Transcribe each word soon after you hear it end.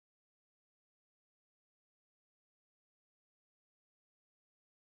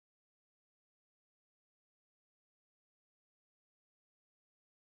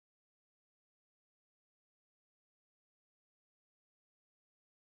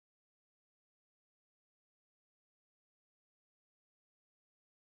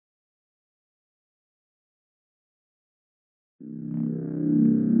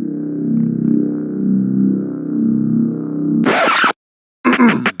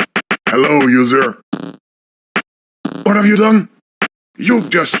Hello, user. What have you done? You've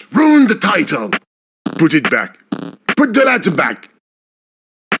just ruined the title. Put it back. Put the letter back.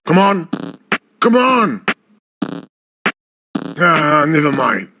 Come on. Come on. Ah, never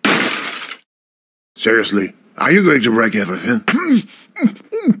mind. Seriously, are you going to break everything?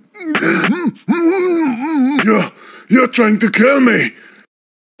 You're trying to kill me.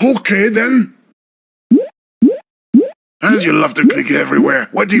 Okay, then. As you love to click everywhere,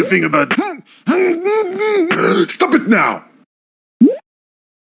 what do you think about... Stop it now!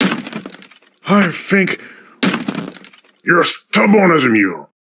 I think you're stubborn as a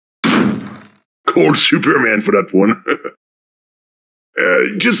mule. Call Superman for that one.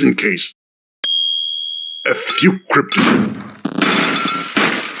 Just in case. A few cryptic.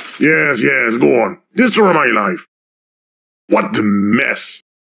 Yes, go on. Destroy my life. What a mess.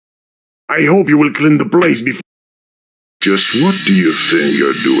 I hope you will clean the place before... Just what do you think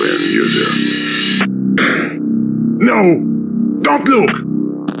you're doing, user? No! Don't look!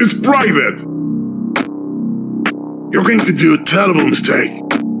 It's private! You're going to do a terrible mistake.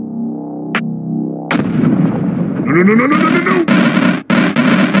 No!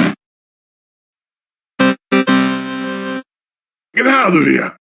 Get out of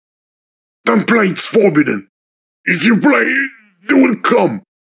here! Don't play, it's forbidden. If you play, they will come.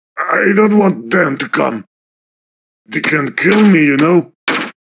 I don't want them to come. They can't kill me, you know?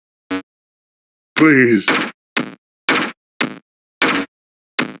 Please.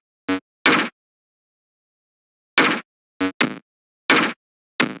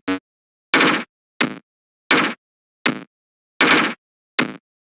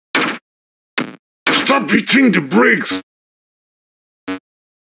 Stop hitting the bricks!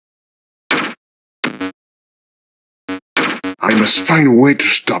 I must find a way to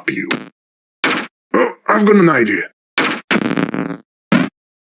stop you. Oh, I've got an idea.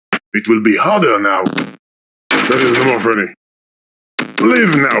 It will be harder now. That is more funny.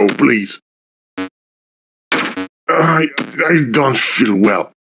 Leave now, please. I don't feel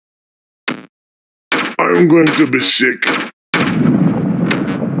well. I'm going to be sick.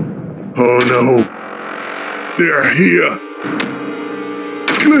 Oh no. They are here.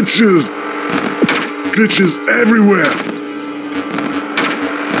 Glitches. Glitches everywhere.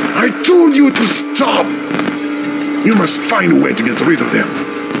 I told you to stop. You must find a way to get rid of them.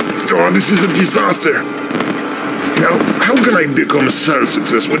 Oh, this is a disaster. Now, how can I become a sales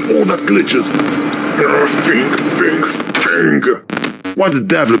success with all that glitches? Think. What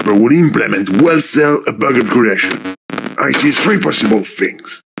developer would implement well-sell a bug creation? I see 3 possible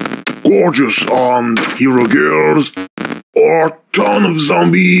things. Gorgeous hero girls, or ton of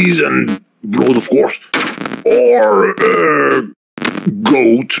zombies and blood, of course, or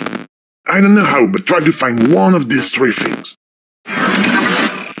goat. I don't know how, but try to find one of these 3 things.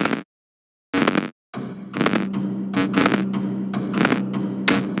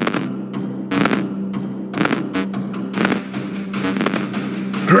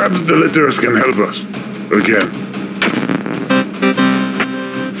 Perhaps the letters can help us. Again.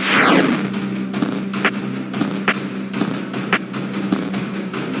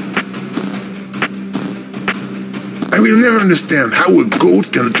 I will never understand how a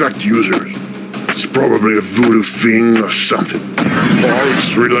goat can attract users. It's probably a voodoo thing or something. Or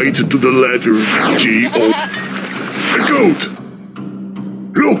it's related to the letters G-O. A goat!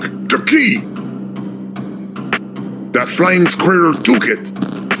 Look, the key! That flying squirrel took it.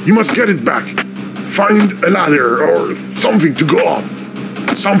 You must get it back. Find a ladder or something to go up.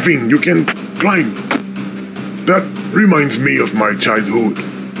 Something you can climb. That reminds me of my childhood.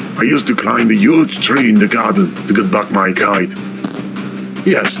 I used to climb a huge tree in the garden to get back my kite.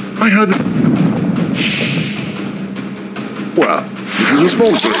 Yes, I had it. Well, this is a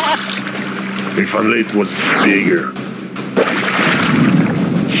small tree. If only it was bigger.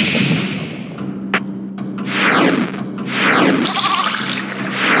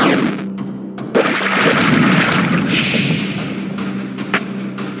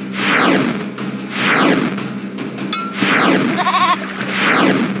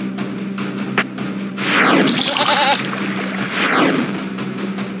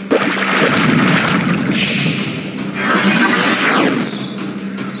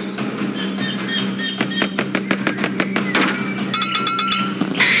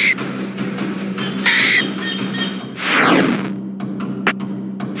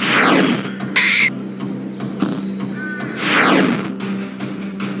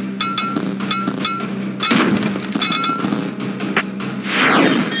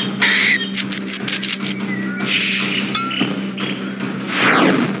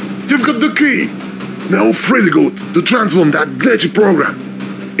 You've got the key! Now free the goat to transform that glitchy program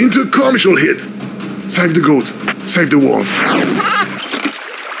Into a commercial hit. Save the goat. Save the wolf.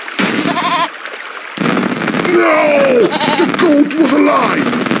 No! The goat was alive!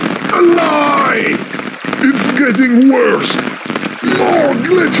 A lie! It's getting worse! More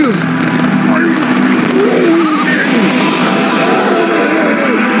glitches! I'm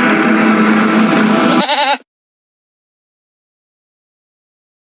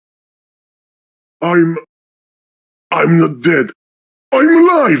rolling! I'm not dead. I'm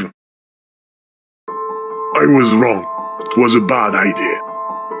alive! I was wrong. It was a bad idea.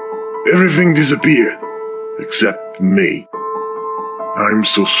 Everything disappeared. Except me. I'm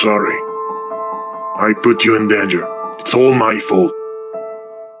so sorry. I put you in danger. It's all my fault.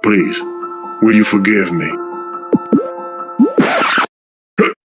 Please, will you forgive me?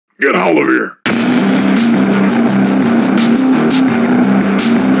 Get out of here!